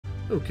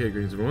Okay,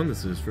 greetings everyone,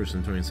 this is First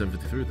Centurion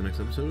 753 with the next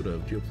episode of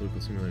Geopolitical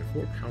Simulator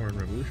 4, Power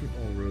and Revolution,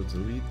 All Roads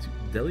Lead to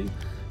Delhi,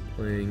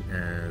 playing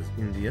as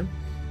India.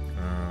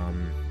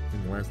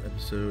 In the last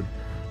episode,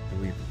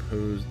 we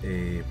proposed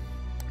a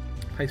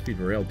high-speed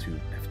rail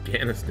to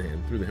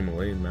Afghanistan through the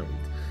Himalayan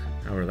mountains.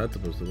 However, that's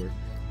supposed to work.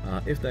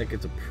 If that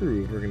gets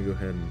approved, we're going to go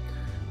ahead and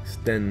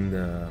extend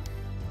the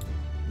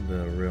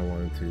rail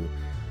line to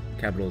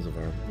capitals of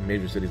our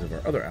major cities of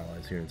our other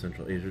allies here in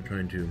Central Asia,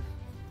 trying to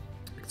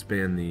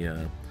expand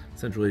the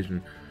Central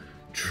Asian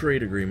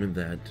trade agreement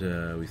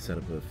that we set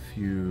up a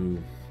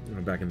few,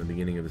 back in the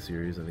beginning of the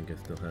series. I think I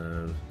still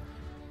have,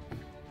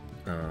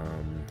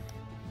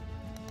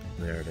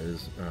 there it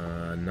is.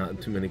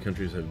 Not too many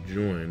countries have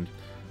joined,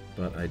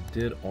 but I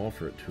did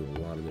offer it to a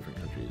lot of different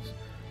countries.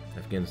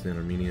 Afghanistan,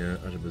 Armenia,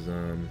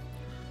 Azerbaijan,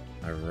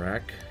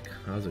 Iraq,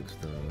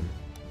 Kazakhstan,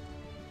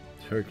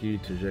 Turkey,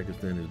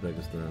 Tajikistan,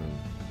 Uzbekistan.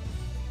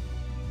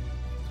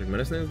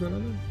 Turkmenistan is not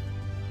on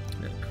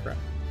there? Yeah, crap.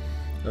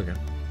 Okay.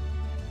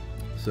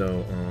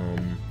 So,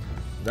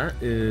 that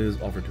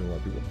is offered to a lot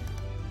of people.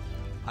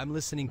 I'm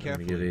listening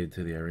carefully. We give aid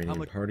to the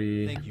Iranian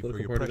party,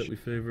 political party that we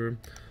favor.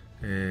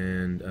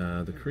 And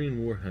the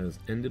Korean War has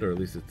ended, or at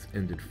least it's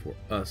ended for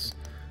us.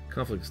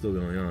 Conflict is still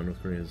going on. North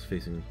Korea is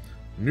facing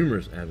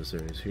numerous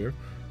adversaries here.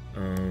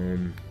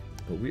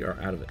 But we are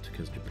out of it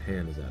because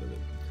Japan is out of it.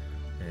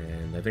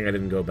 And I think I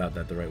didn't go about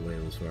that the right way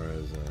as far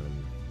as...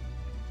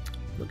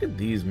 look at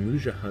these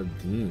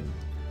Mujahideen.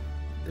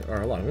 There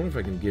are a lot. I wonder if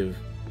I can give...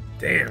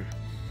 Damn!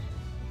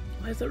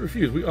 Why is that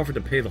refused? We offered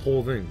to pay the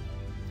whole thing.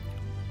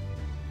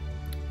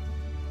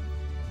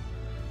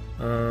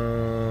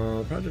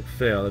 Project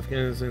failed.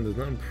 Afghanistan does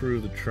not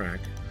improve the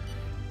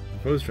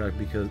proposed track,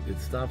 because it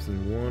stops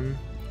in one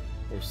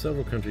or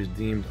several countries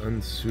deemed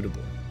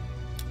unsuitable.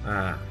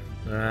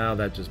 Well,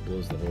 that just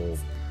blows the whole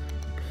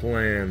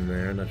plan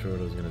there. Not sure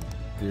what I was gonna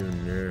do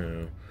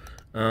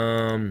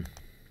now.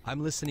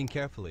 I'm listening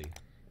carefully.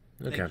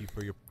 Okay. Thank you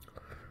for your...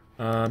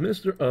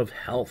 Minister of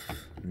Health,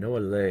 Noah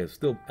Lay, is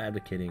still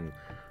advocating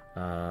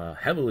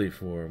heavily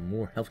for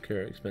more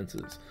healthcare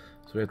expenses.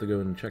 So we have to go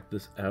and check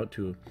this out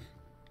to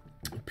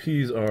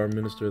appease our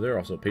minister. They're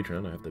also a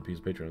Patreon. I have to appease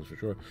Patreons for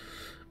sure.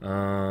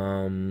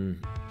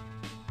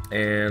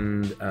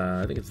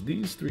 I think it's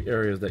these three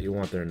areas that you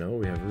want there. No,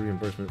 we have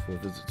reimbursement for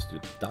visits to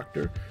the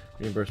doctor,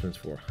 reimbursements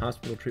for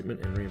hospital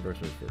treatment, and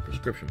reimbursement for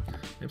prescription.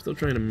 I'm still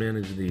trying to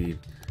manage the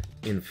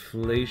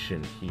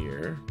inflation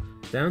here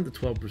down to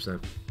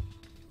 12%.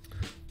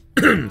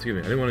 Excuse me,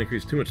 I didn't want to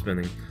increase too much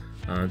spending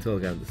until I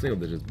got into single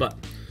digits, but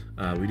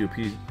we do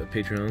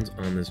Patreons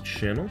on this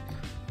channel,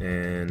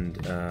 and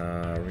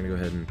we're going to go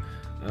ahead and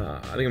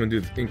I think I'm going to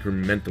do this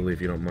incrementally,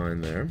 if you don't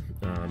mind there,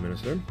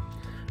 Minister.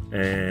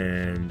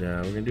 And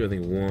we're going to do, I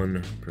think,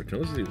 one per turn.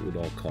 Let's see what it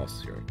all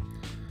costs here.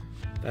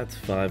 That's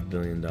 $5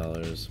 billion.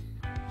 $14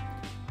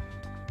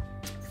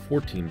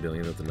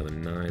 billion, that's another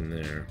 9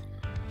 there.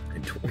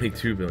 And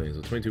 $22 billion,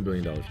 so $22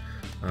 billion.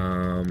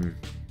 I'm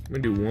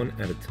going to do one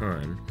at a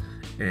time.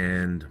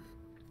 And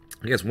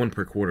I guess one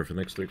per quarter for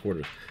the next 3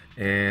 quarters.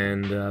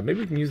 And maybe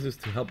we can use this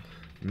to help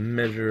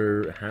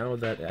measure how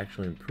that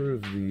actually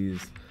improves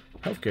these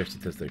healthcare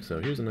statistics. So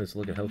here's a nice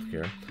look at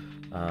healthcare.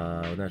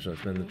 National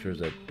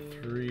expenditures at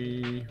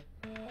 3...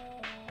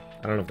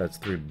 I don't know if that's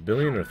 3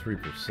 billion or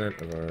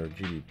 3% of our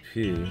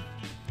GDP.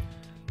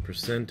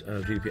 Percent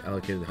of GDP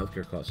allocated to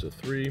healthcare costs. So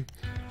 3.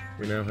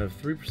 We now have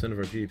 3% of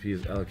our GDP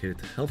is allocated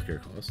to healthcare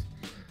costs.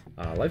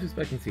 Life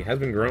expectancy has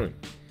been growing.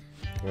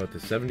 We're up to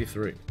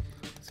 73.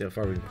 See how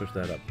far we can push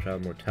that up.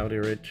 Child mortality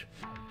rate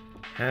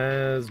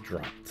has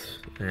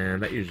dropped,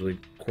 and that usually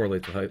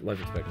correlates with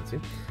life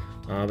expectancy.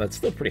 That's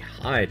still pretty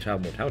high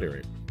child mortality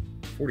rate,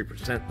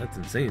 40%. That's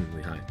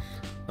insanely high.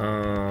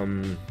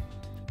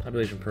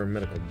 Population per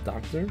medical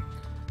doctor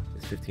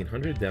is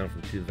 1,500, down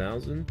from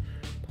 2,000.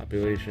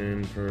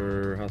 Population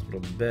per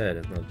hospital bed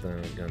has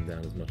not gone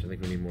down as much. I think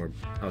we need more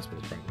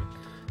hospitals probably.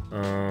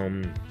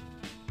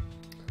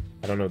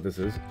 I don't know what this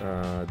is.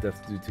 Deaths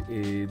due to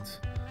AIDS.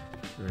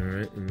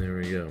 Alright, and there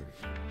we go.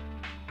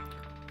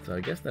 So I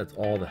guess that's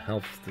all the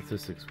health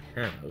statistics we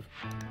have.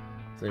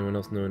 Does anyone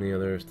else know any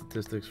other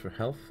statistics for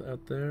health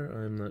out there?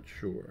 I'm not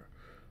sure.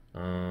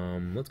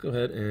 Let's go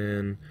ahead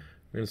and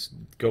we're going to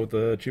go with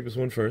the cheapest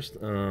one first.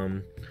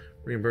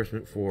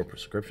 Reimbursement for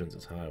prescriptions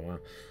is high. Wow.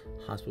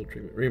 Hospital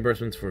treatment.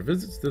 Reimbursements for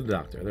visits to the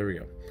doctor. There we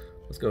go.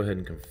 Let's go ahead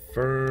and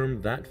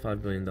confirm that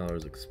 $5 billion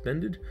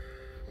expended.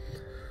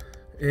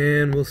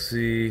 And we'll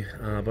see.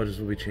 Budgets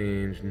will be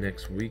changed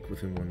next week,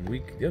 within 1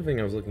 week. The other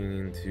thing I was looking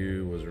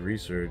into was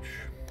research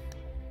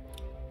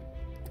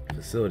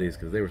facilities,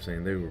 because they were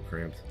saying they were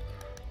cramped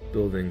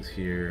buildings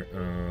here.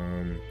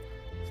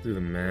 Let's do the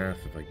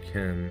math if I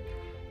can.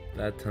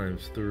 That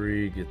times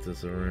 3 gets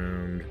us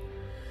around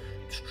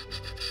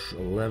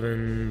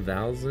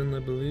 11,000, I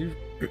believe.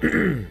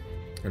 And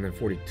then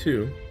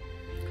 42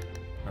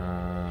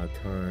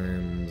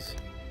 times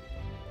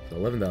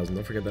 11,000.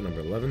 Don't forget that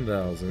number.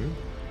 11,000.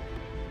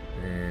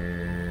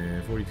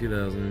 And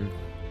 42,000.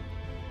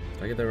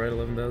 Did I get that right?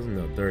 11,000?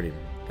 No, 30.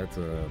 That's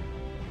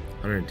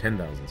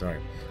 110,000. Sorry,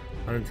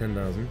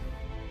 110,000.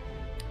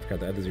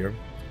 forgot to add the 0.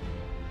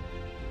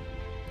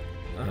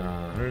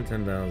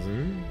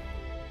 110,000.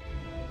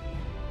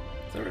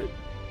 Is that right?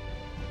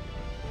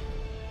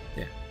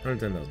 Yeah,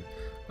 110,000.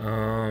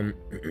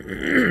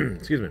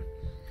 Excuse me.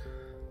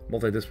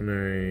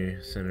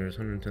 Multidisciplinary centers,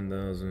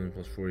 110,000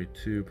 plus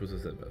 42 puts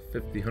us at about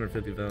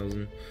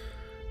 150,000.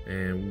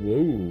 And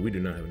whoa, we do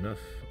not have enough.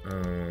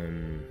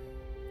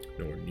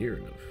 Nowhere near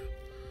enough.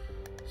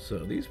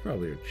 So these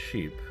probably are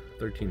cheap.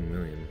 13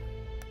 million.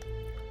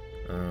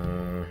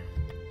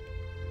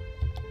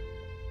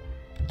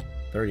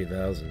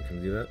 30,000. Can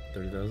we do that?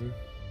 30,000?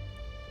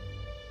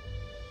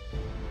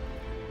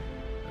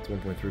 That's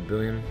 1.3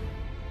 billion.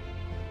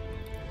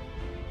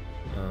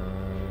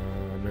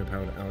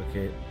 Manpower to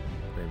allocate.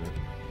 Wait a minute.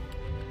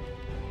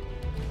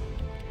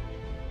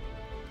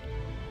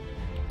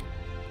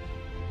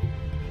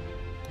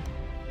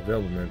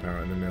 Available manpower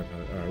and then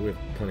manpower. We have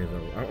plenty of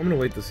available. I'm gonna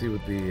wait to see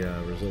what the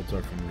results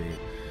are from the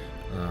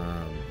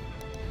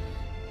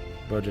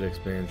budget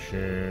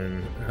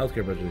expansion,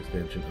 healthcare budget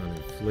expansion on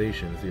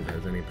inflation. See if it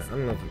has any impact. I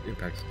don't know if it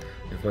impacts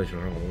inflation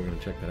or not. We're gonna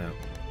check that out.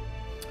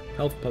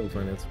 Health, public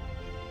finance.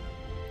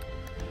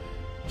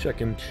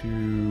 Check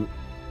into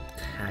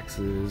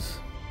taxes.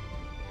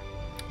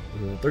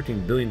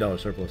 $13 billion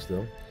surplus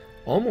still.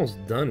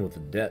 Almost done with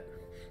the debt.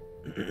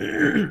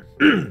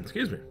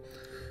 Excuse me.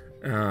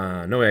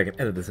 No way I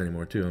can edit this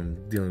anymore, too.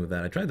 I'm dealing with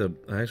that.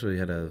 I actually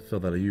had to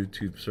fill out a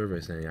YouTube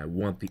survey saying I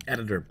want the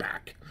editor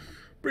back.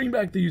 Bring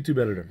back the YouTube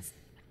editor.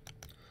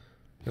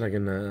 And I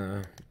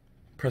can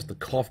press the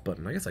cough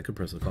button. I guess I could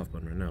press the cough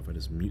button right now if I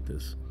just mute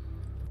this.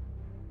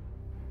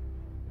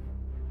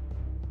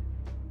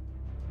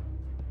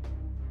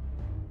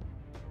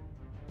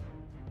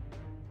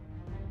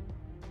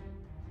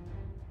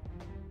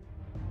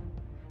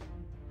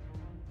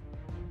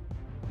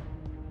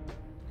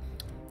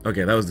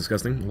 Okay, that was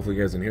disgusting. Hopefully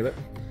you guys didn't hear that.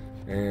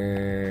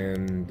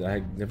 And I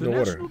have no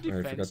water.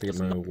 I forgot to get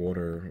my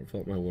water. I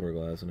filled up my water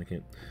glass and I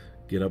can't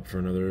get up for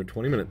another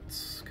 20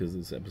 minutes because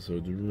this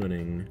episode's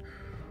running.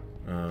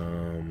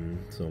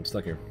 So I'm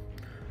stuck here.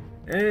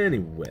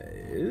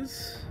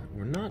 Anyways,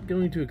 we're not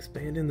going to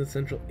expand into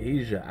Central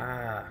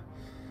Asia.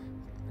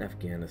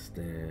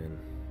 Afghanistan.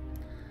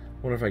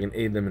 Wonder if I can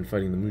aid them in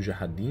fighting the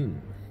Mujahideen.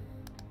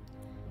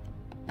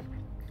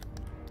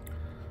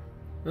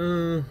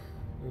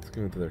 Let's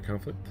go into their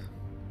conflict.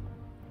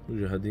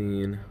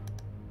 Mujahideen,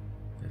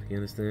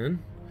 Afghanistan.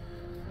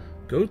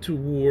 Go to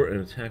war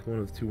and attack one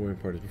of the two warring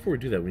parties. Before we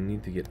do that, we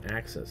need to get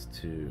access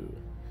to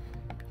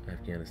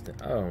Afghanistan.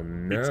 Oh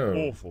no! It's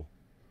awful.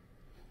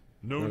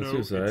 No,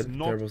 suicide. it's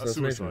not Terrible a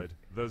assassination. suicide.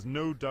 There's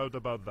no doubt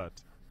about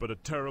that. But a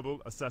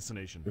terrible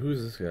assassination.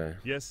 Who's this guy?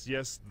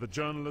 Yes, the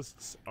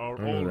journalists are I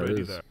don't know who that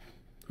already is. there.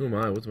 Who am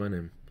I? What's my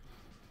name?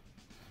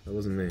 That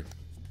wasn't me.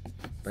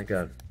 Thank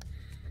God.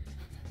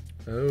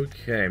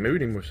 Okay, maybe we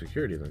need more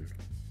security then.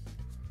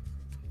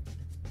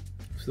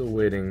 Still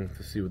waiting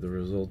to see what the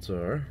results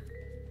are.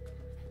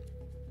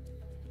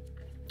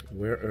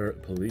 Where are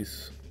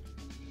police?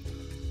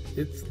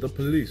 It's the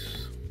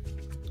police.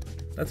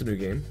 That's a new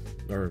game.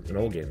 Or an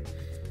old game.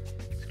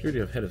 Security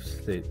of head of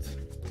state.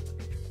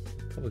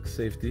 Public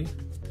safety.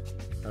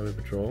 Highway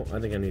patrol. I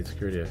think I need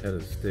security of head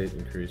of state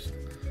increased.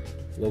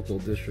 Local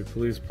district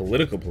police.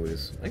 Political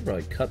police. I can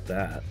probably cut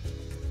that.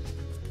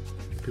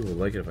 People would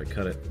like it if I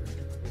cut it.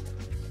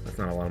 That's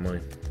not a lot of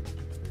money.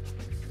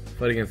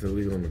 Fight against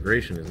illegal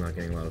immigration is not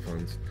getting a lot of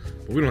funds.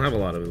 But we don't have a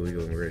lot of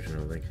illegal immigration, I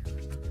don't think.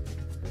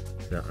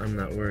 So I'm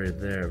not worried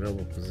there.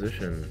 Available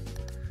position.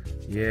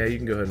 Yeah, you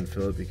can go ahead and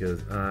fill it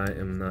because I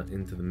am not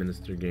into the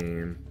minister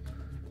game.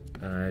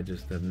 I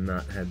just have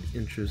not had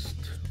interest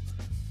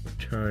or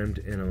time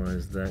to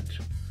analyze that.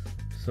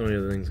 So many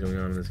other things going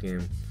on in this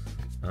game.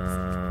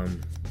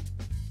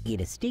 In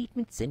a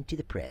statement sent to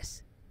the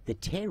press, the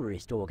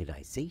terrorist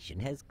organization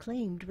has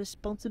claimed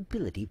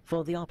responsibility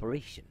for the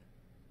operation.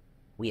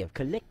 We have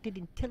collected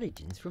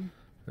intelligence from...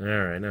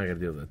 Alright, now I gotta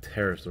deal with a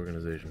terrorist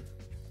organization.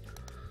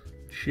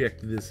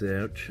 Check this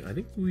out. I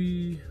think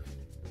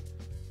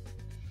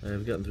I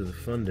have gotten through the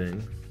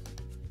funding.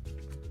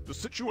 The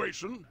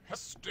situation has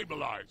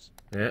stabilized.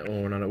 Yeah,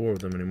 well, we're not at war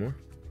with them anymore.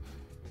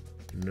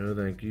 No,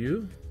 thank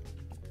you.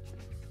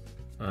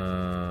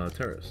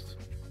 Terrorist.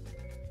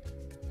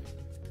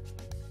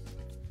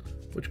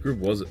 Which group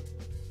was it?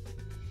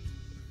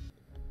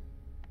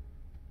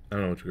 I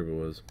don't know which group it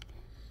was.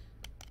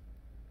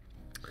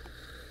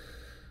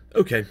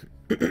 Okay.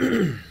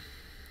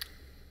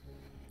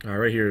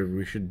 Right here,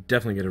 we should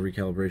definitely get a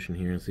recalibration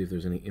here and see if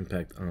there's any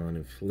impact on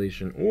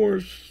inflation or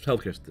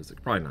healthcare statistics.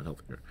 Probably not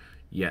healthcare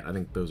yet. I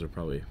think those are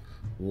probably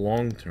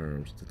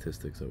long-term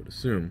statistics, I would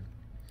assume.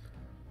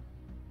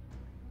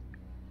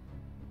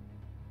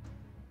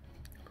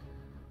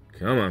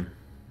 Come on.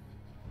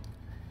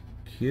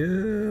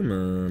 Come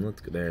on. Let's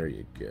go. There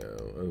you go.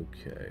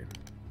 Okay.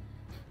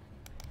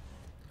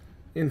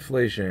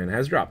 Inflation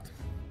has dropped.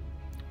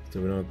 So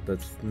we don't,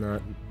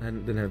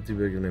 didn't have too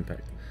big of an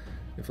impact.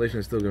 Inflation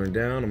is still going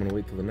down. I'm going to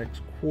wait till the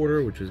next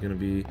quarter, which is going to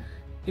be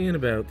in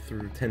about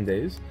 10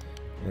 days.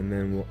 And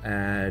then we'll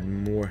add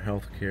more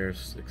healthcare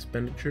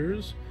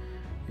expenditures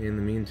In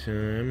the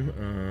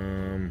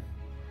meantime,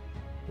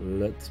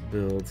 let's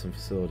build some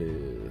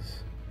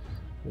facilities.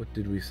 What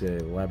did we say?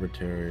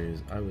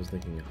 Laboratories. I was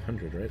thinking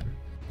 100, right?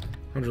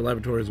 100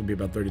 laboratories would be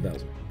about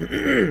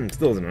 30,000.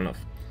 Still isn't enough,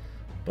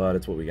 but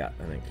it's what we got,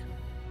 I think.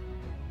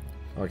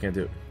 Oh, I can't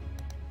do it.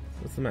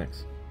 What's the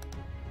max?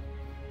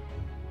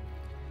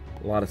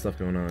 A lot of stuff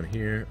going on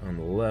here on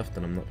the left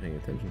that I'm not paying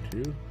attention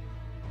to.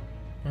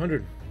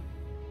 100.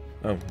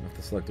 Oh, I have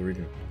to select the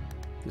region.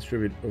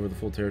 Distribute over the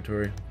full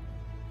territory.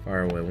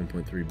 Fire away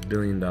 $1.3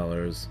 billion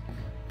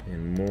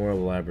in more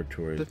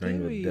laboratories. The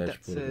theory Bangladesh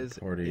that says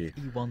party. if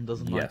E1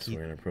 doesn't Yes, like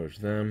we're going to approach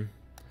them.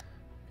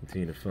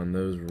 Continue to fund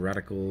those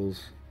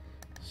radicals.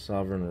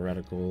 Sovereign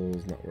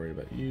radicals. Not worried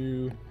about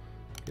you.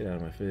 Get out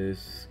of my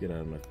face. Get out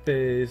of my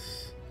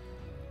face.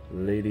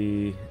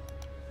 Lady.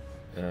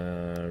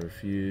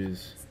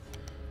 Refuse.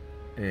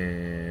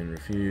 And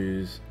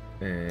refuse.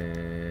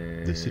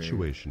 And The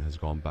situation has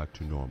gone back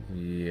to normal.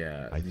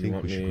 yeah, I do you think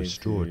want we should me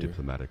restore to-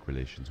 diplomatic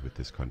relations with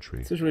this country.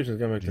 The situation's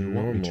gone back Do to you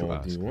want me to normal.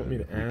 ask Do you want me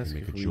them to if we can ask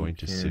make if a we joint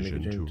can decision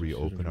make a to joint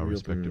reopen decision our to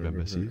respective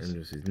reopen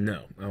embassies?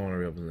 No, I want to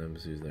reopen the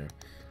embassies there.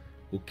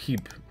 We'll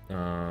keep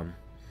because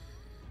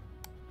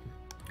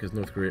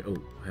North Korea.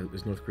 Oh,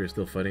 is North Korea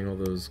still fighting all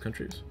those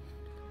countries?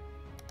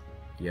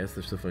 Yes,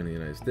 they're still fighting the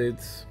United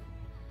States.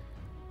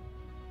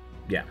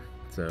 Yeah,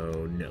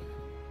 so no.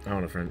 I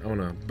want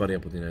to buddy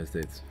up with the United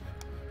States.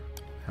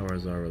 How are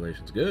our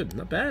relations? Good,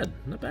 not bad.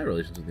 Not bad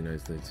relations with the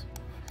United States.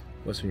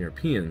 Western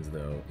Europeans,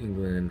 though.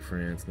 England,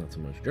 France, not so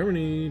much.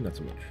 Germany, not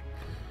so much.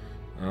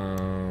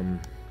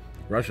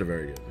 Russia,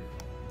 very good.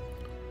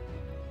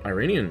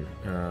 Iranian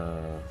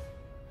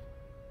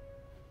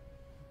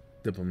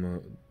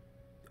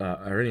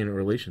Iranian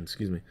relations,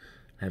 excuse me,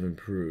 have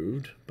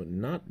improved, but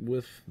not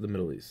with the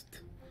Middle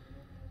East.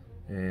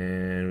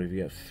 And we've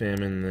got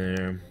famine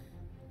there.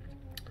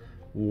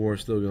 War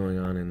still going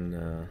on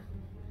in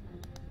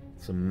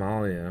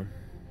Somalia.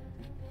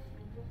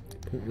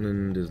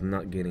 Puntland is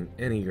not gaining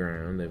any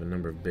ground. They have a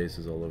number of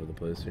bases all over the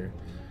place here.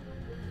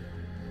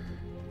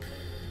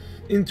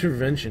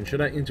 Intervention. Should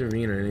I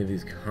intervene in any of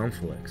these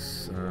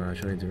conflicts?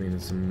 Should I intervene in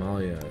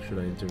Somalia? Should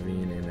I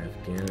intervene in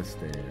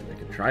Afghanistan? I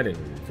could try to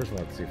intervene. First of all,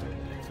 I have to see if I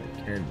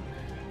can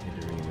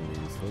intervene in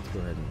these. So let's go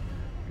ahead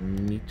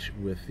and meet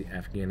with the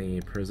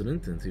Afghani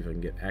president and see if I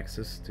can get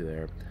access to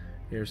their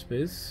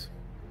airspace.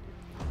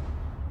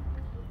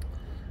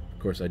 Of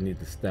course, I'd need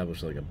to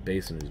establish like a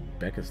base in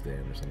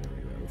Uzbekistan or something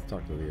like that. Let's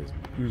talk to the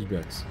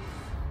Uzbeks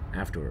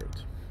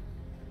afterwards.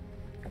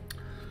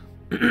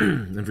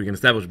 If we can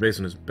establish a base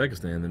in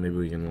Uzbekistan, then maybe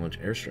we can launch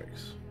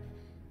airstrikes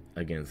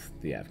against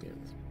the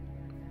Afghans.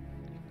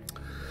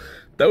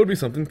 That would be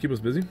something to keep us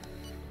busy.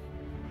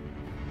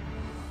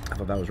 I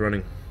thought that was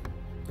running.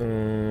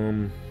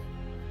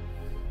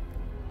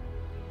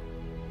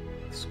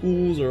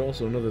 Schools are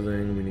also another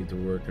thing we need to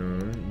work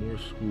on. More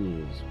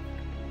schools.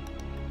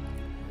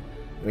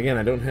 Again,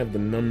 I don't have the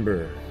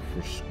number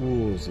for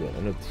schools yet. I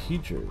know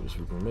teachers.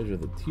 We can measure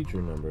the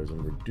teacher numbers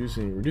and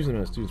reducing the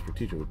amount of students per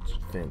teacher, which is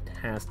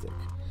fantastic.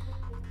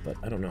 But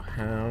I don't know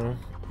how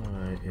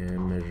I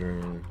am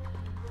measuring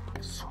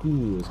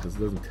schools because it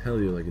doesn't tell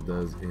you like it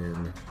does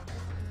in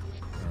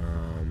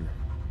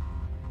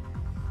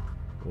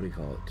what do you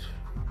call it?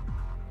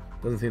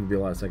 Doesn't seem to be a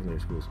lot of secondary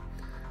schools.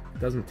 It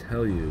doesn't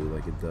tell you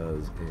like it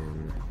does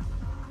in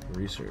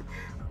research.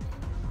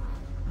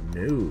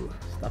 No,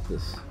 stop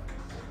this.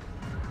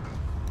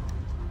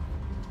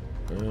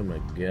 Oh my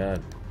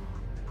god.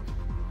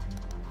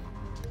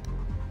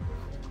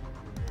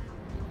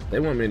 They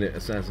want me to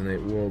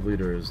assassinate world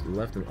leaders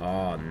left and...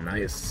 Oh,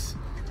 nice.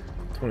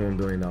 $21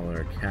 billion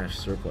cash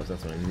surplus.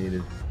 That's what I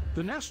needed.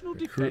 The national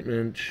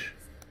Recruitment.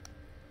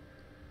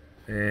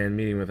 And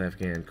meeting with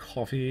Afghan.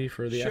 Coffee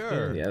for the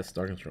Afghan? Yes,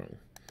 dark and strong.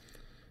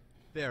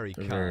 Very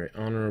kind. Very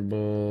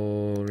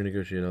honorable.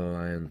 Renegotiate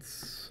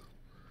alliance.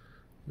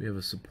 We have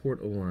a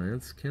support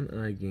alliance. Can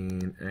I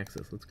gain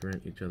access? Let's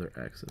grant each other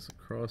access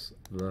across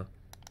the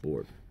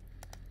board.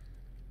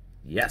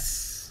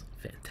 Yes!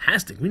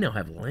 Fantastic! We now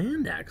have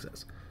land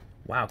access.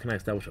 Wow, can I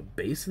establish a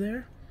base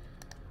there?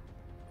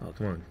 Oh,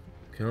 come on.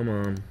 Come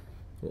on.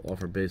 We'll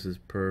offer bases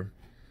per...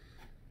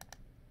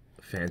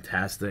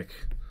 Fantastic.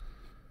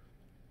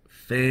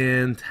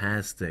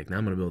 Fantastic. Now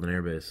I'm going to build an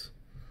airbase.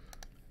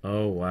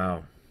 Oh,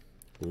 wow.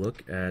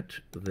 Look at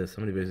this.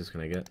 How many bases can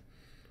I get?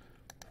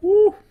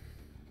 Woo!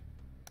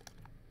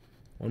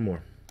 One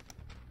more.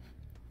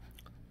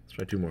 Let's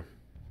try two more.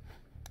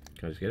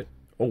 Can I just get it?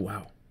 Oh,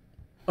 wow.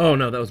 Oh,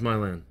 no, that was my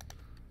land.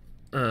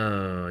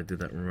 Oh, I did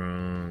that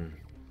wrong.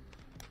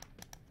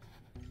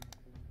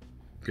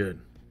 Good.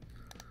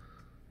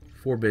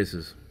 4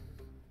 bases.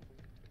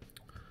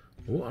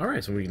 Oh,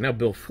 alright, so we can now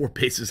build 4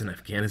 bases in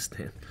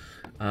Afghanistan.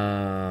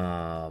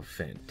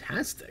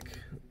 Fantastic.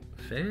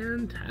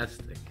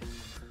 Fantastic.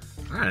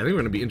 Alright, I think we're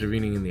going to be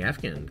intervening in the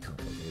Afghan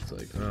conflict, it looks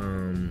like.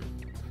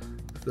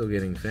 Still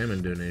getting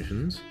famine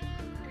donations.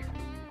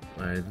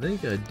 I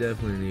think I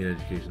definitely need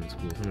education in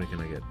school. How many can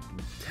I get?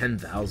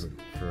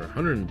 10,000 for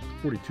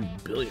 142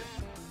 billion.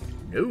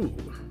 No.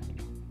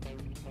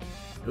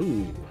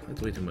 No,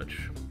 that's way too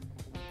much.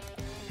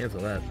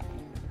 cancel that.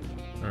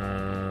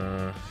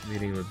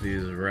 Meeting with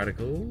these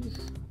radicals.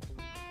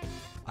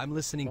 I'm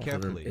listening Offer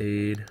them carefully.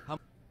 aid.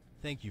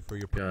 Thank you for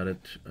your. Got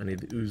it. I need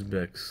the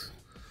Uzbeks.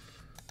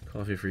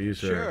 Coffee for you,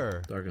 sir.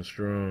 Sure. Dark and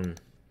strong.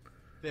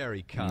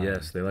 Very kind.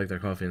 Yes, they like their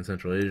coffee in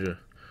Central Asia.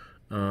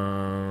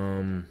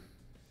 I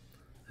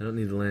don't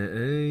need the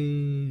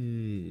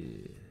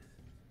land.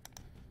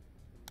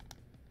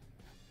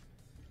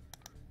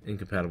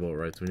 Incompatible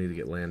rights. We need to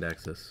get land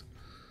access.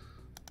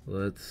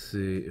 Let's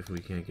see if we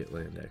can't get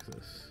land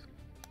access.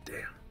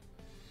 Damn.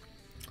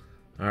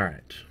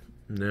 Alright.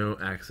 No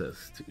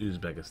access to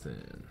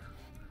Uzbekistan.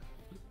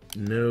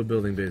 No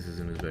building bases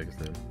in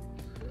Uzbekistan.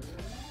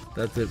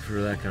 That's it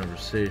for that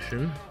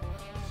conversation.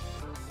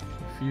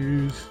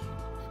 Fuse.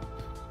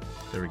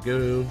 There we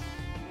go.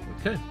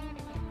 Okay.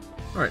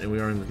 Alright, and we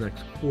are in the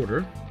next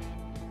quarter.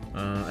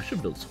 I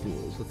should build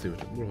schools. Let's see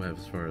what do I have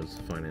as far as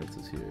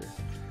finances here.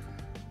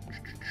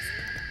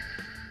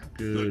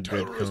 Good. The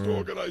terrorist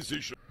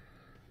organization.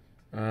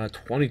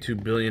 22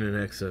 billion in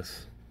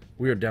excess.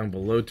 We are down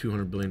below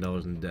 $200 billion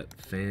in debt.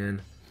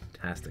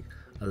 Fantastic.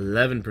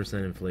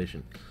 11%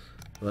 inflation.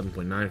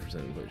 11.9%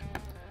 inflation.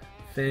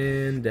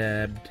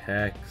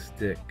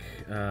 Fantastic.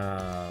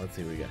 Let's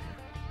see what we got here.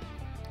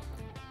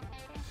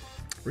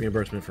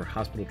 Reimbursement for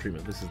hospital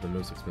treatment. This is the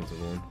most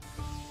expensive one.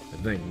 I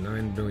think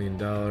 $9 billion.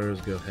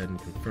 Go ahead and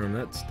confirm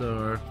that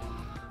star.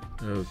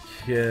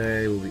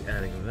 Okay, we'll be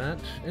adding that.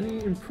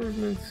 Any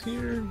improvements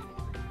here?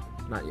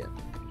 Not yet.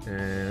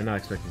 And I'm not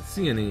expecting to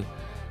see any.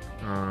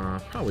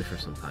 Probably for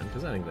some time,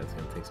 because I think that's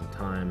going to take some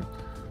time.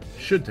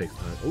 Should take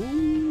time.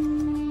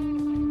 Ooh.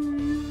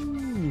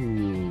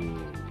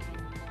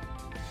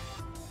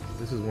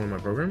 This is one of my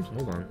programs?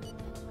 Hold on.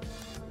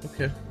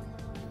 Okay.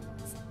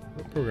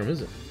 What program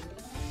is it?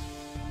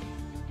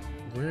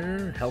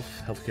 Where?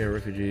 Healthcare,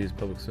 refugees,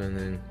 public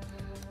spending.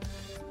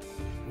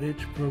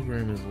 Which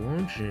program is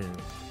launching?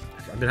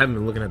 I haven't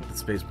been looking at the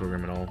space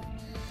program at all.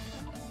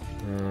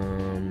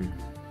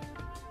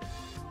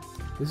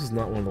 This is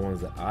not one of the ones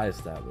that I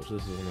established.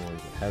 This is one of the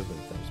ones that has been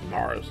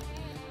established.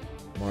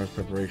 Mars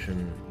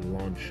preparation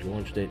launch.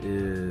 Launch date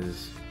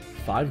is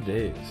 5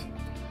 days.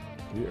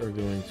 We are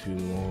going to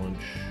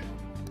launch,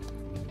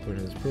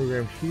 according to this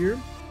program here,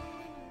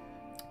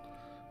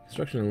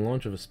 construction and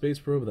launch of a space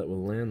probe that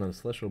will land on a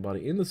celestial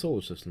body in the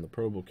solar system. The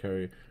probe will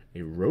carry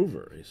a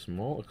rover, a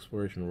small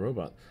exploration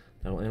robot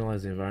that will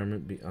analyze the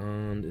environment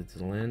beyond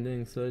its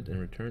landing site and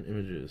return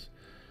images.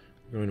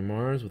 We're going to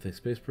Mars with a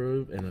space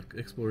probe and an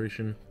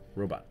exploration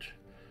robot.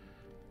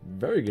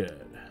 Very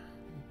good.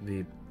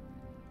 The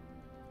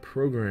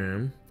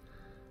program,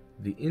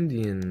 the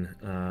Indian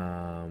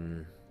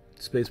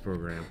space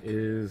program,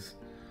 is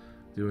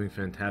doing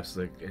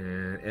fantastic.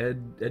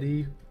 And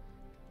Eddie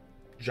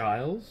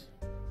Giles,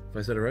 if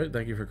I said it right,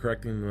 thank you for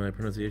correcting my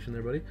pronunciation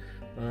there, buddy.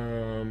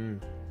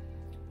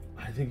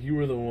 I think you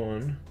were the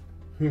one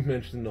who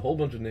mentioned a whole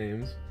bunch of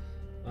names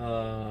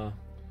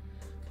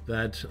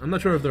that I'm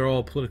not sure if they're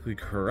all politically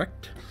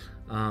correct,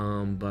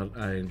 but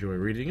I enjoy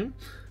reading them,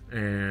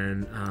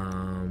 and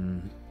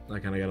I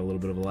kind of got a little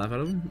bit of a laugh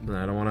out of them, but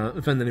I don't want to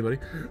offend anybody.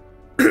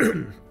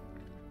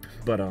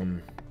 But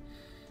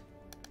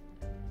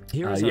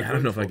yeah, I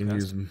don't know if I can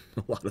use a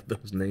lot of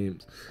those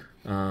names,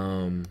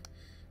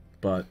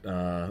 but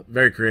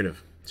very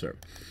creative, sir.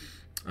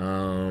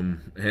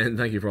 And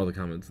thank you for all the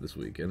comments this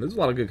week, and there's a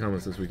lot of good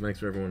comments this week. Thanks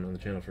for everyone on the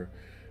channel for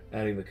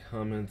adding the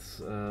comments.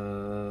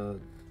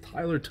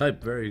 Tyler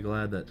Type, very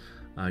glad that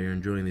you're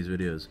enjoying these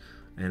videos,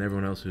 and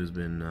everyone else who's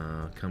been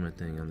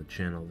commenting on the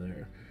channel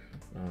there.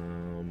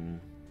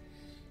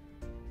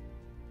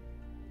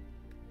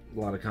 A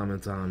lot of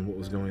comments on what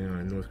was going on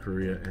in North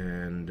Korea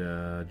and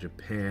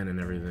Japan and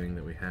everything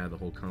that we had, the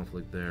whole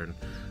conflict there and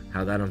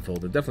how that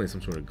unfolded. Definitely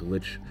some sort of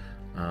glitch,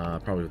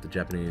 probably with the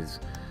Japanese,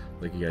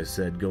 like you guys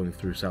said, going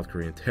through South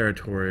Korean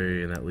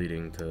territory and that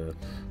leading to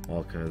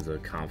all kinds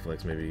of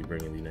conflicts, maybe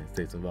bringing the United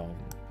States involved.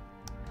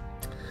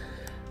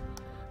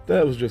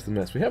 That was just a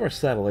mess. We have our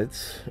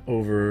satellites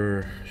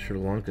over Sri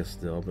Lanka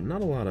still, but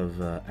not a lot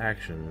of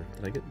action.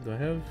 Do I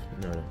have?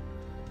 No.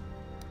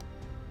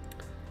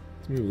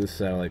 Let's move this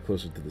satellite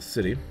closer to the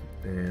city,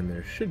 and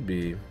there should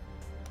be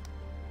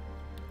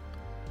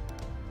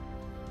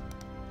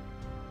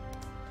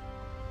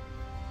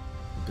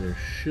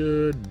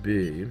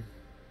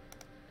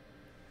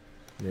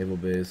naval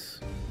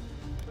base,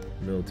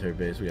 military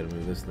base. We gotta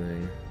move this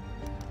thing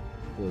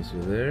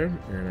closer there,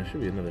 and there should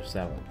be another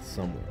satellite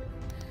somewhere.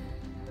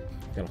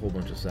 Got a whole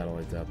bunch of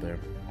satellites out there.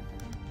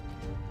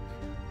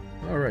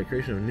 Alright,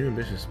 creation of a new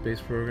ambitious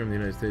space program. The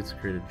United States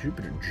created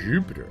Jupiter,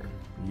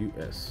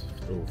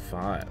 US-05.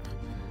 Ah,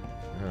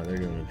 they're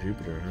going to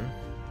Jupiter, huh?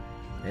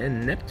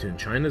 And Neptune.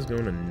 China's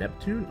going to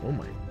Neptune? Oh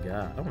my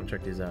god. I want to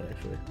check these out,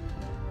 actually.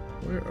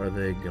 Where are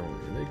they going?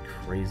 Are they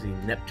crazy?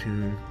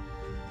 Neptune.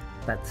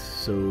 That's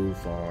so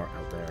far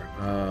out there.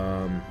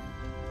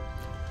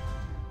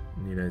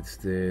 The United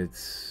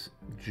States,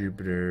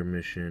 Jupiter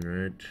mission,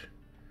 right?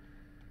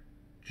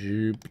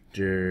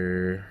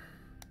 Jupiter.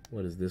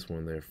 What is this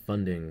one there?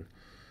 Funding.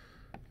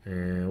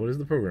 And what is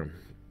the program?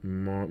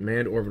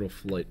 Manned orbital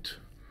flight.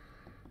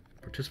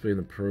 Participate in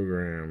the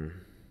program.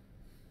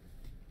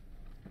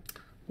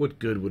 What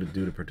good would it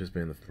do to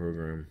participate in the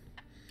program?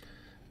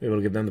 Maybe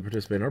it'll get them to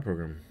participate in our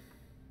program.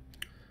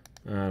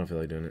 I don't feel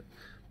like doing it.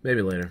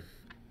 Maybe later.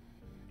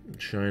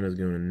 China's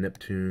going to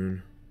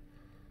Neptune.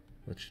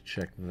 Let's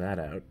check that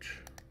out.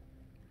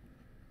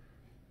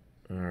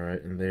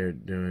 Alright, and they're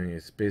doing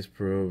a space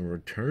probe and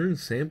return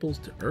samples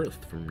to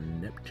Earth from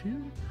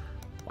Neptune?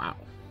 Wow.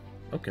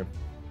 Okay.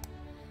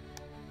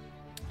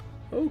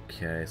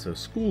 Okay, so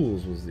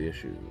schools was the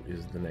issue.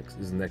 Is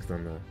next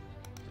on the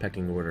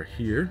pecking order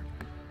here.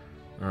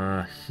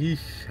 How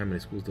many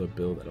schools do I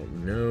build? I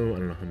don't know. I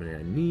don't know how many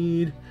I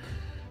need.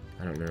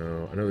 I don't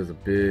know. I know there's a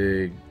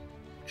big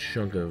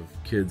chunk of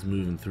kids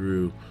moving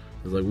through.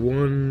 There's like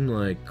one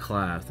like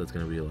class that's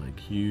gonna be like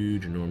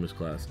huge, enormous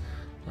class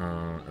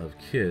of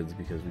kids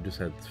because we just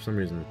had for some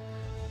reason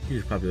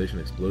huge population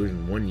explosion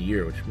in 1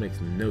 year, which makes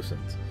no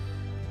sense.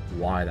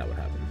 Why that would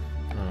happen?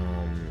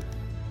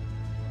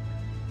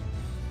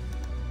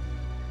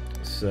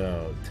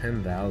 So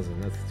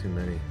 10,000. That's too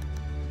many.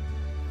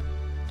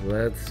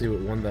 Let's see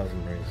what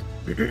 1,000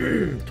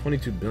 brings.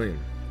 22 billion.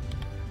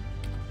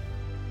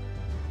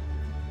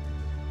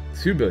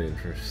 2 billion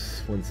for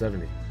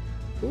 170.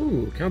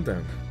 Ooh,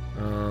 countdown.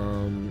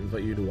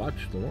 Invite you to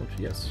watch the launch.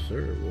 Yes,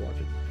 sir, we'll watch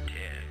it.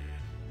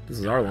 This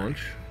is our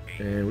launch,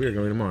 and we are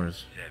going to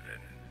Mars.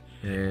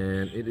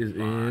 And it is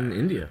in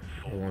India.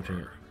 We're launching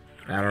it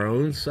at our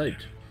own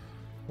site.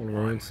 One of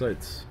our own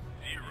sites.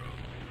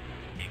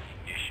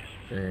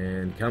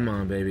 And come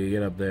on, baby,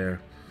 get up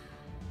there.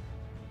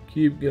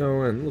 Keep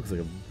going. Looks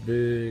like a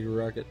big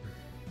rocket.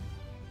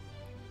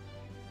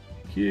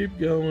 Keep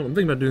going. I'm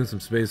thinking about doing some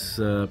space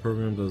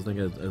programs. I was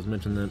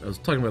mentioning that. I was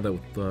talking about that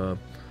with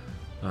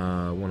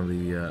one of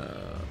the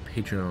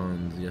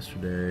Patreons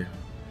yesterday.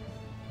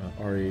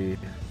 Ari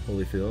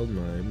Holyfield,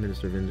 my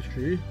Minister of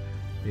Industry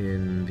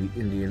in the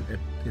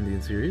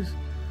Indian series,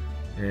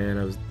 and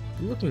I was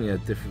looking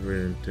at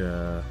different.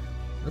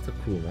 That's a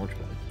cool launch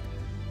pad.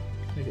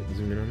 Can I get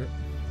zoom in on it?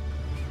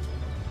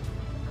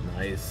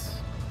 Nice.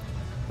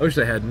 I wish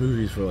I had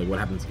movies for like what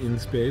happens in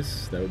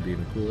space. That would be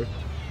even cooler.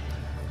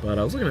 But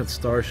I was looking at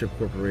Starship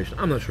Corporation.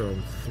 I'm not sure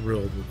I'm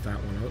thrilled with that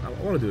one. I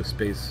want to do a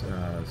space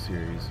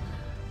series.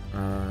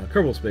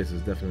 Kerbal Space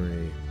is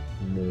definitely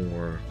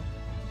more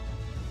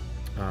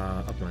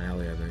up my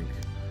alley, I think.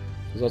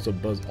 There's also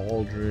Buzz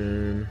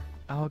Aldrin.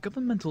 Our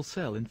governmental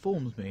cell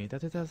informs me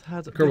that it has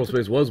had... Kerbal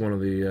Space was one of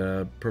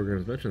the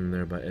programs mentioned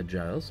there by Eddie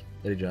Giles,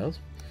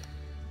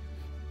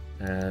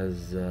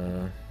 as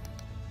a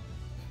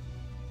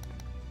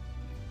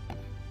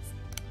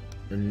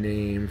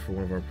name for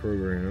one of our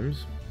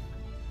programs.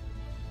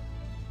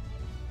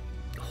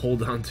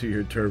 Hold on to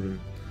your turban.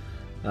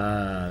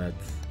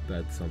 That's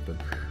something.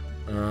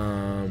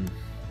 That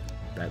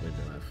made me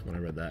laugh when I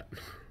read that.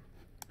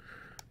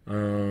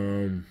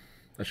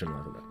 I shouldn't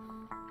laugh at that.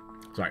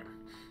 Sorry.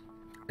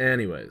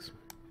 Anyways.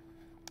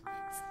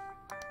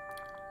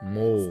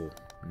 Mole.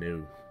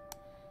 No.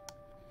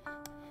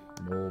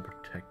 Mole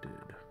protected.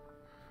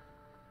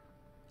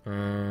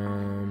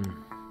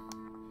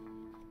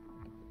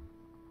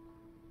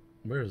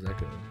 Where is that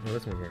going? Oh,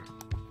 that's one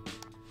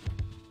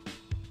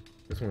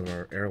of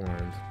our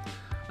airlines.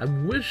 I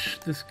wish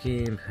this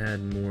game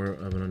had more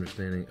of an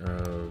understanding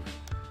of...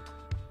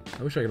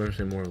 I wish I could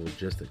understand more of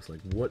logistics,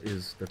 like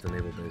that's a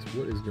naval base,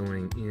 what is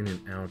going in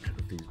and out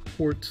of these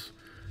ports,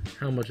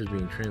 how much is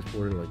being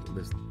transported, like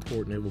this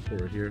port, naval port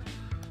right here.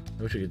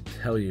 I wish I could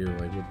tell you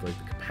like what like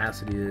the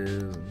capacity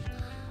is, and,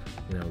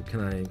 you know,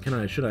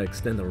 should I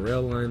extend the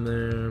rail line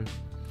there?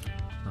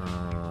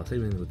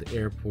 Same thing with the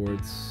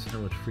airports, how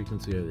much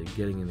frequency are they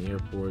getting in the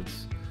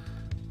airports?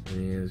 I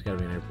mean, there's gotta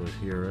be an airport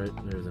here, right?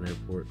 There's an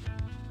airport.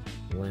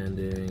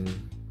 Landing.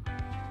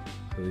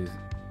 So these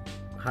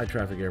high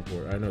traffic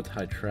airport. I know it's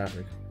high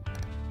traffic.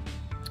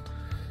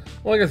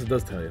 Well, I guess it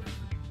does tell you.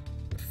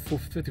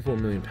 54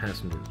 million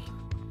passengers.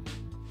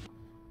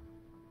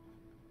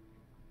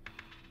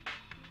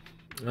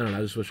 I don't know,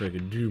 I just wish I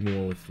could do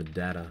more with the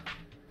data.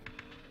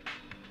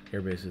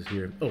 Air bases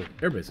here. Oh,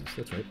 air bases,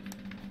 that's right.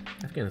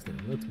 Afghanistan.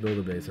 Let's build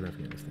a base in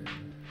Afghanistan.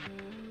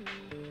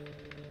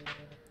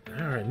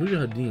 Alright,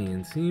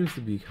 Mujahideen seems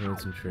to be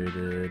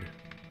concentrated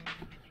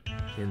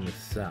in the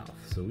south,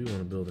 so we want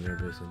to build an air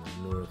base in the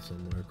north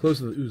somewhere. Close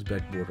to the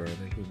Uzbek border, I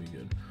think would be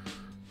good.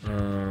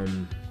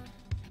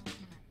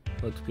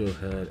 Let's go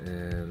ahead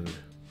and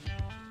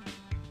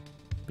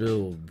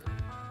build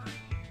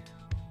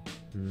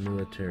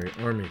military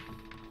army.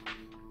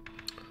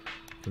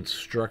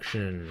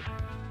 Construction.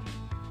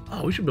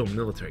 Oh, we should build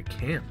military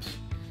camps.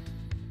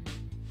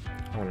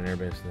 I want an air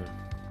base though.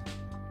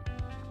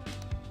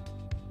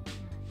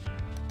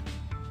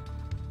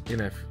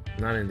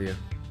 Not India,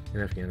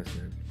 in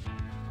Afghanistan.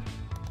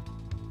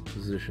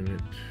 Position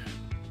it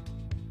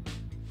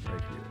right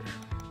here.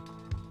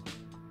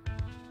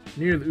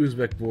 Near the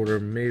Uzbek border,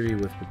 maybe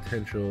with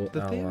potential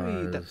The allies.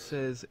 theory that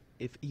says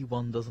if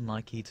E1 doesn't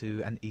like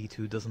E2 and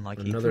E2 doesn't like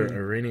Another E3...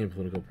 Iranian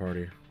political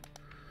party.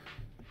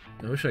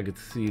 I wish I could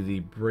see the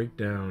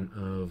breakdown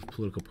of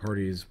political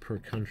parties per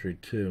country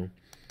too.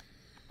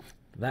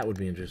 That would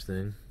be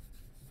interesting.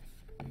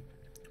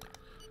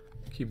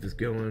 Keep this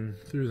going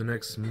through the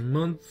next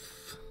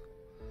month.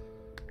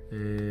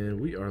 And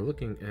we are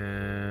looking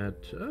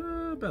at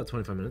about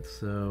 25 minutes.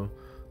 So,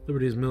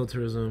 liberties,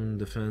 militarism,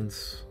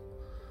 defense,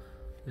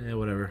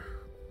 whatever.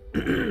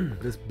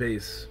 This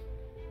base,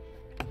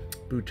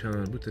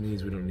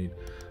 Bhutanese we don't need.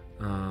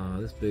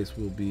 This base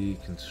will be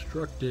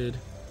constructed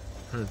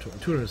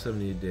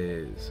 270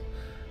 days.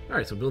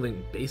 Alright, so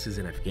building bases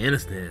in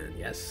Afghanistan.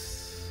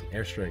 Yes.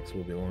 Airstrikes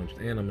will be launched.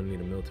 And I'm going to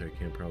need a military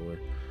camp probably.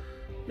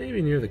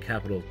 Maybe near the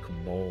capital of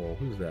Kabul.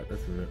 Who's that?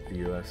 That's the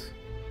U.S.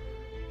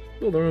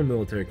 Build our own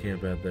military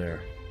camp out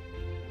there.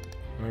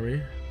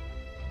 Army.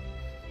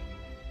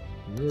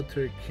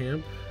 Military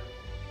camp.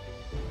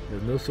 You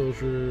have no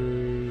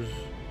soldiers.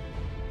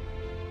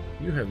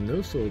 You have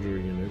no soldier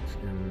units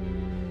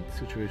in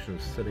situation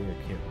of setting a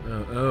camp.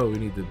 Oh, we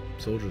need the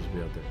soldiers to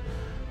be out there.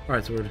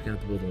 Alright, so we're just going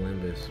to have to build a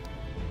land base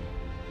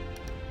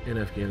in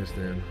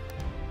Afghanistan.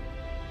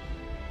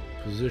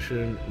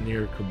 Position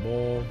near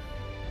Kabul.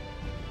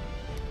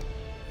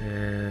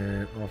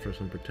 And offer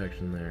some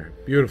protection there.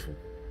 Beautiful.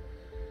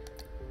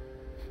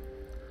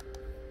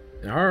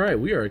 Alright,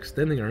 we are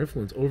extending our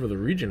influence over the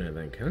region, I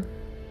think, huh?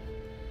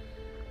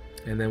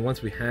 And then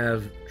once we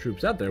have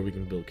troops out there, we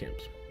can build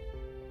camps.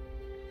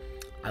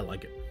 I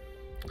like it.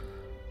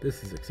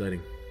 This is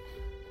exciting.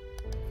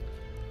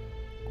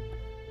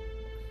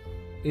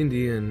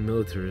 Indian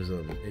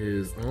militarism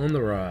is on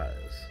the rise.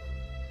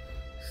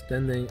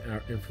 Extending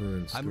our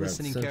influence throughout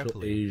Central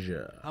carefully.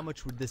 Asia. How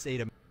much would this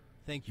aid?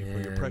 Thank you for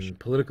your And pressure.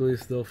 politically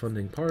still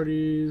funding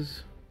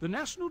parties. The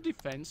national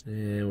defense.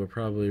 And we're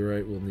probably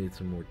right, we'll need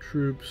some more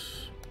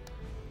troops.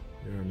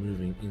 We are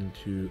moving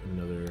into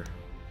another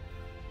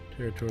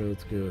territory.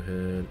 Let's go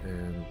ahead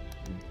and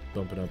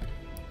bump it up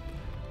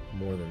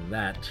more than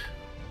that.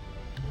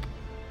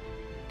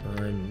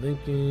 I'm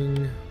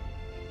thinking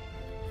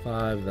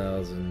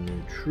 5,000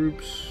 new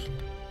troops.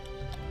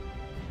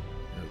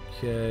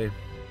 Okay.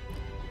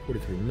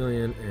 43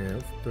 million, and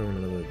let's throw in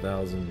another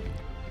 1,000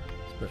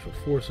 special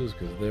forces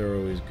because they're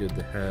always good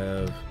to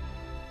have.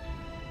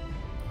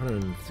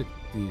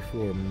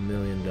 $164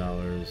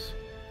 million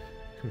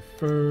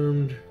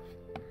confirmed,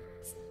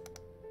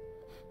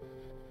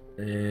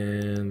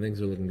 and things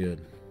are looking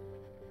good.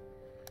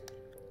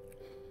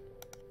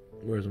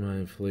 Where's my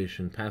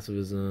inflation?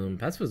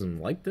 Pacifism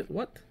liked it.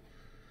 What?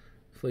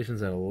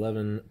 Inflation's at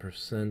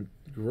 11%.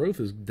 Growth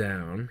is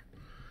down,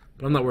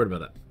 but I'm not worried about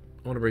that.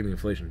 I want to bring the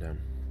inflation down.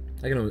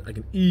 I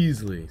can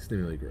easily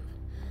stimulate growth.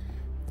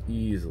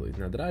 Easily.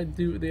 Now, did I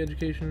do the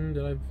education?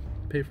 Did I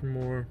pay for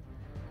more?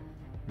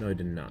 No, I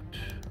did not.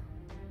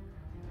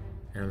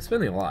 And I'm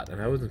spending a lot,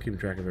 and I wasn't keeping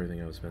track of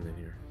everything I was spending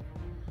here.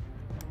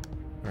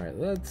 Alright,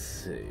 let's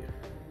see.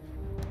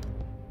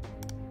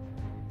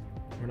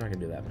 We're not going to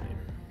do that many.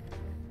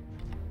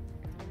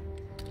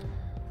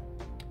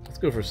 Let's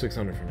go for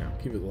 600 for now.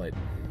 Keep it light.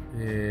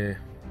 Yeah.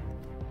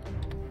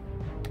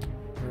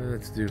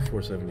 Let's do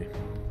 470.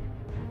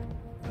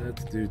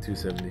 Let's do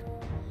 270.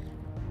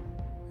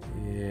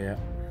 Yeah.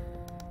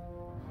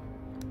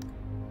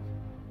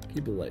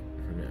 Keep it light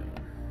for now.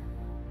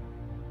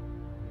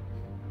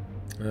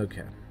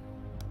 Okay.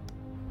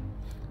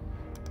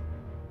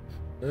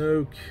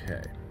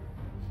 Okay.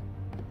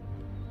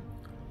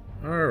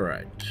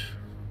 Alright.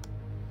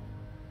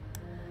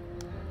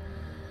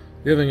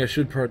 The other thing I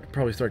should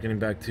probably start getting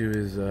back to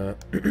is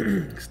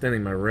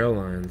extending my rail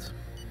lines.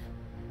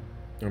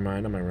 Or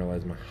not my rail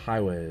lines, my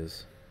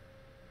highways.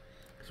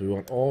 So we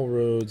want all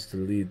roads to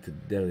lead to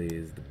Delhi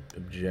is the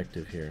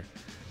objective here.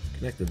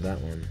 Connected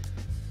that one.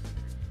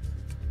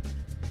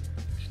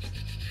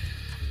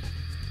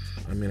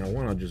 I mean, I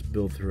want to just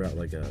build throughout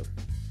like a...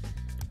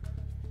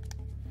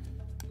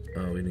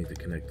 Oh, we need to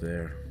connect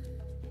there.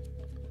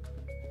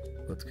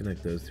 Let's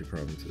connect those two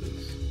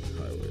provinces.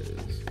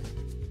 Highways.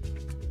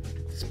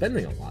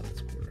 Spending a lot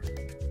this quarter.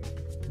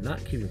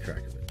 Not keeping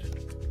track of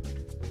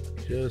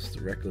it. Just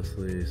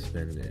recklessly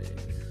spending.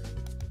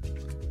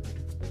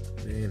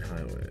 Main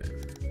highway.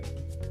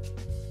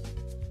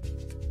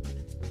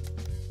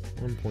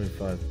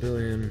 1.5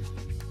 billion.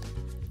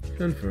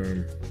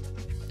 Confirm.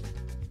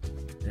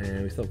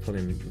 And we still have plenty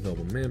of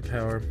available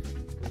manpower.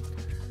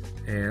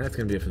 And that's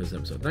going to be it for this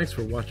episode. Thanks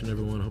for watching,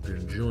 everyone. Hope you're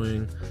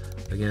enjoying.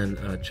 Again,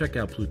 check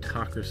out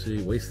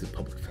Plutocracy. Wasted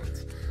public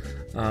funds.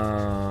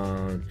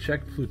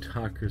 Check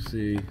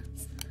Plutocracy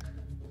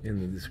in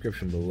the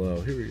description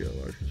below. Here we go.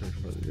 Large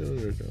construction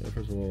project.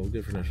 First of all,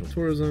 good for national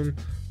tourism.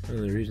 And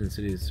the region and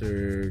cities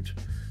served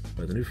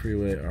by the new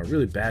freeway are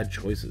really bad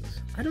choices.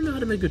 I don't know how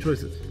to make good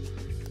choices.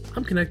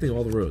 I'm connecting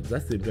all the roads.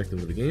 That's the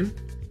objective of the game.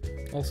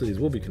 All cities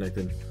will be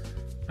connected.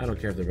 I don't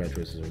care if they're bad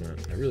choices or not.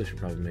 I really should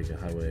probably make a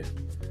highway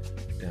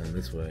down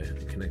this way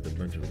and connect a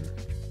bunch of them.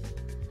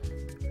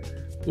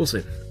 We'll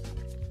see.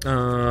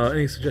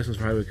 Any suggestions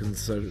for highway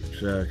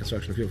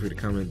construction, feel free to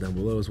comment down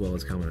below, as well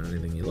as comment on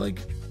anything you like.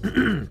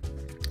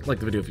 Like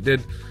the video if you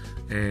did,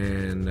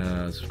 and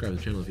subscribe to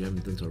the channel if you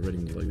haven't done so already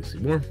and you'd like to see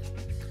more.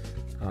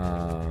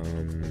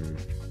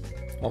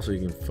 Also, you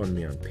can fund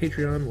me on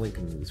Patreon, link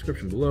in the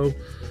description below.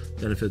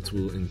 Benefits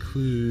will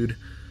include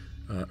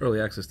early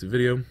access to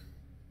video,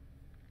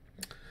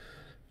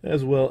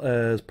 as well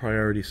as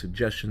priority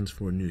suggestions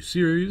for new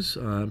series.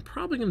 I'm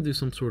probably going to do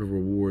some sort of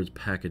rewards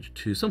package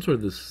too. Some sort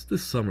of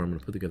this summer, I'm going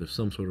to put together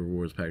some sort of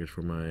rewards package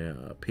for my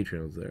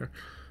Patreons there,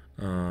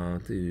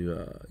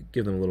 to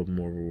give them a little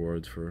more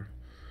rewards for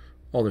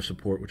all their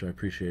support, which I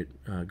appreciate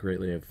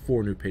greatly. I have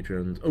 4 new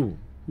Patreons. Oh,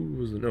 who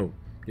was it? Oh,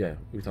 yeah,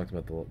 we talked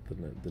about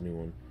the new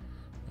one.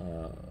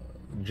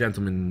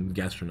 Gentleman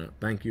Gastronaut.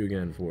 Thank you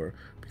again for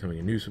becoming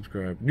a new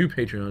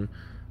Patreon,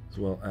 as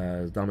well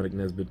as Dominic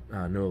Nesbitt,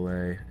 Noah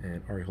Lay,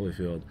 and Ari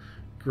Holyfield.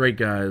 Great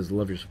guys.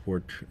 Love your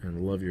support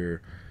and love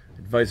your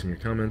advice and your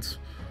comments.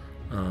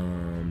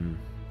 And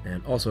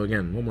also,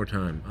 again, one more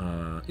time,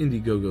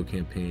 IndieGoGo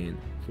campaign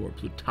for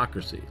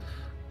Plutocracy.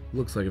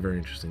 Looks like a very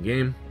interesting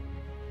game.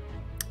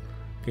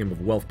 Game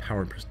of wealth,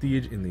 power, and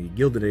prestige in the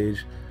Gilded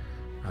Age,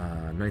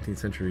 19th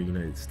century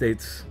United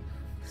States.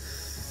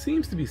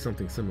 Seems to be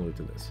something similar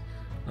to this.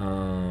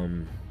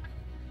 And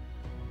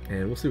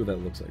we'll see what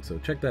that looks like. So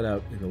check that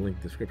out in the link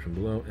description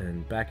below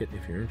and back it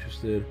if you're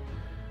interested.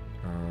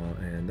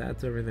 And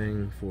that's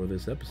everything for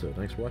this episode.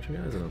 Thanks for watching,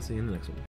 guys, and I'll see you in the next one.